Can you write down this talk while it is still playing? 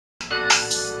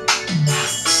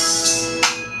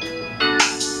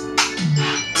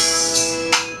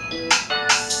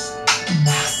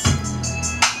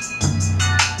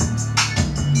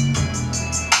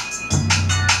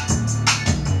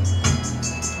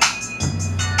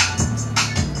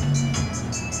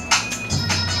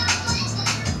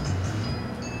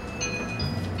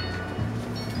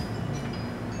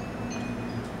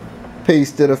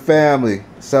Peace to the family.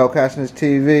 Soul Consciousness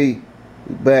TV.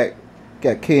 We back.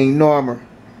 Got King Norma.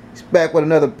 He's back with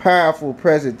another powerful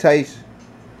presentation.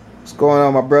 What's going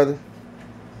on, my brother?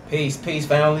 Peace,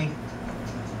 family.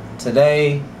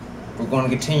 Today we're going to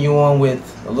continue on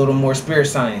with a little more spirit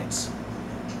science.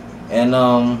 And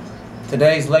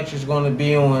today's lecture is going to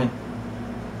be on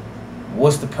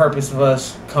what's the purpose of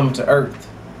us coming to Earth?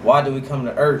 Why do we come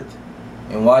to Earth?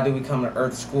 And why do we come to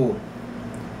Earth School?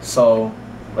 So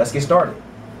let's get started.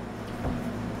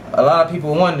 A lot of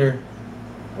people wonder,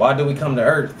 why do we come to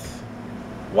Earth?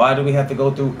 Why do we have to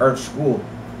go through Earth School?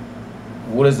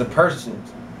 What is the person?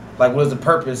 Like, what is the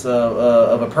purpose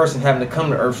of a person having to come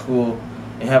to Earth School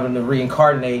and having to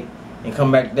reincarnate and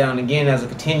come back down again as a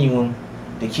continuum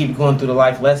to keep going through the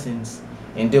life lessons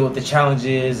and deal with the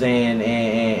challenges and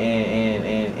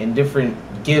different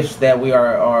gifts that we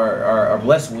are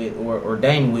blessed with or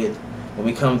ordained with when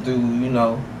we come through, you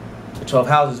know, the 12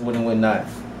 houses and whatnot.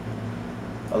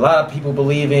 A lot of people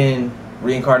believe in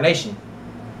reincarnation.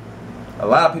 A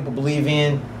lot of people believe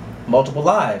in multiple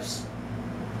lives.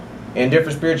 In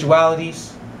different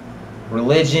spiritualities,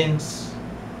 religions,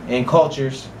 and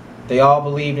cultures, they all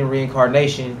believed in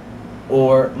reincarnation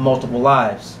or multiple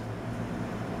lives.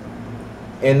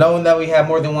 And knowing that we have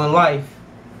more than one life,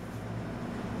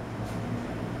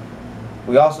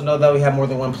 we also know that we have more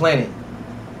than one planet,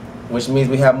 which means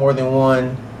we have more than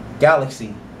one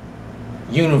galaxy,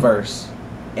 universe,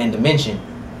 and dimension.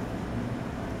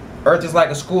 Earth is like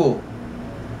a school.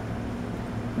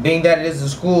 Being that it is a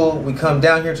school, we come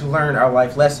down here to learn our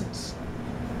life lessons.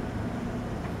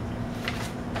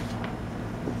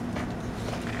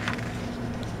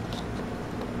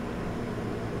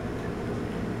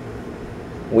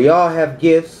 We all have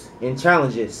gifts and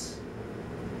challenges.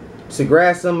 To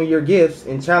grasp some of your gifts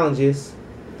and challenges,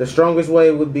 the strongest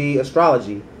way would be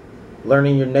astrology,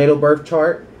 learning your natal birth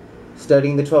chart,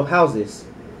 studying the 12 houses,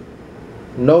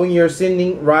 knowing your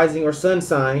ascending, rising, or sun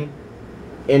sign,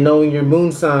 and knowing your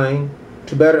moon sign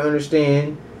to better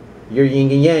understand your yin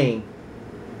and yang.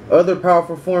 Other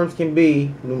powerful forms can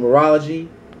be numerology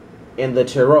and the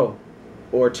tarot,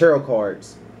 or tarot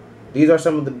cards. These are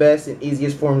some of the best and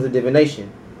easiest forms of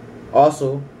divination.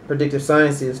 Also, predictive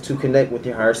sciences to connect with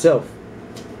your higher self.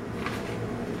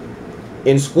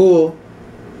 In school,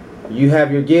 you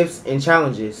have your gifts and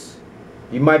challenges.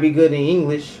 You might be good in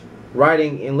English,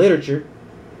 writing, and literature,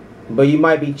 but you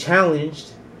might be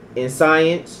challenged in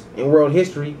science and world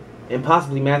history and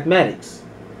possibly mathematics.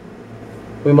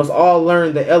 We must all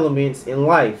learn the elements in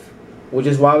life, which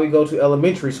is why we go to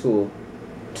elementary school,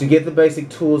 to get the basic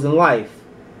tools in life.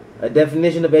 A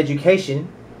definition of education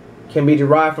can be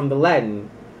derived from the Latin,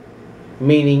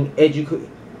 meaning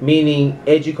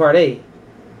educare,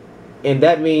 and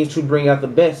that means to bring out the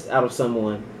best out of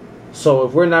someone. So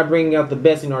if we're not bringing out the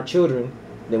best in our children,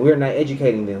 then we're not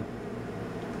educating them.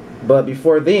 But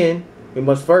before then, we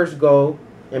must first go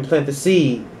and plant the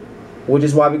seed, which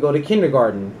is why we go to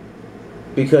kindergarten,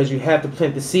 because you have to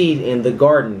plant the seed in the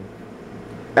garden.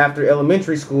 After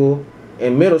elementary school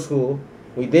and middle school,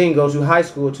 we then go to high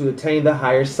school to attain the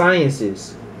higher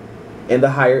sciences and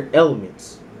the higher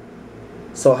elements.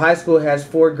 So high school has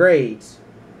 4 grades,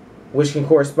 which can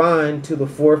correspond to the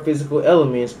 4 physical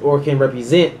elements or can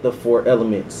represent the 4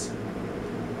 elements.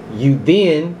 You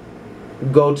then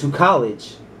go to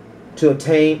college to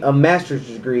obtain a master's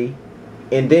degree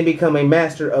and then become a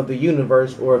master of the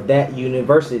universe or of that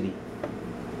university.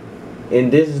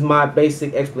 And this is my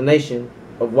basic explanation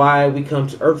of why we come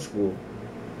to Earth School.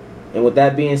 And with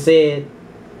that being said,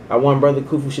 I want Brother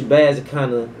Kufu Shabazz to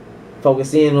kind of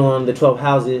focus in on the 12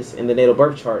 houses and the natal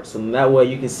birth chart, so that way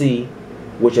you can see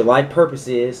what your life purpose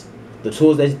is, the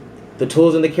tools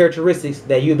and the characteristics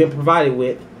that you've been provided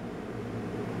with,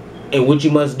 and what you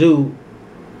must do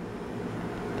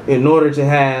in order to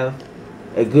have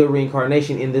a good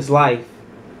reincarnation in this life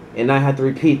and not have to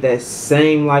repeat that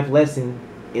same life lesson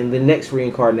in the next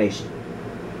reincarnation.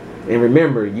 And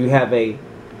remember, you have a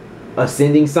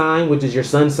ascending sign, which is your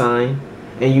sun sign,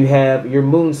 and you have your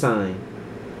moon sign.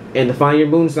 And to find your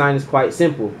moon sign is quite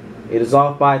simple. It is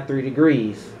off by 3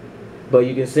 degrees. But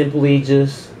you can simply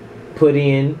just put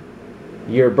in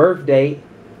your birth date,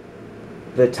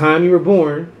 the time you were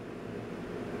born,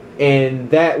 and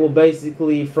that will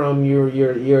basically, from your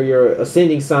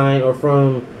ascending sign or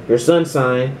from your sun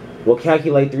sign, will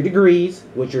calculate 3 degrees,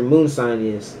 what your moon sign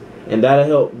is. And that'll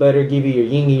help better give you your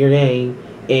yin and your yang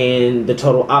and the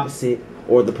total opposite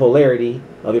or the polarity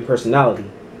of your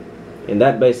personality. And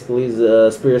that basically is the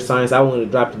spirit science I wanted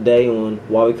to drop today on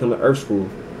why we come to Earth School.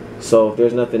 So if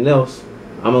there's nothing else,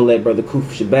 I'm going to let Brother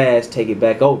Kufu Shabazz take it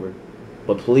back over.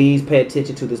 But please pay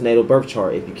attention to this natal birth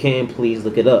chart. If you can, please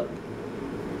look it up.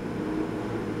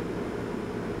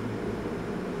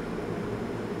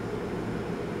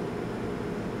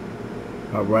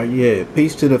 All right, yeah.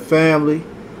 Peace to the family.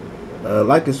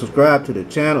 Like and subscribe to the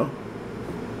channel,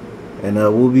 and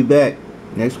we'll be back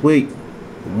next week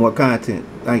with more content.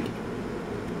 Thank you.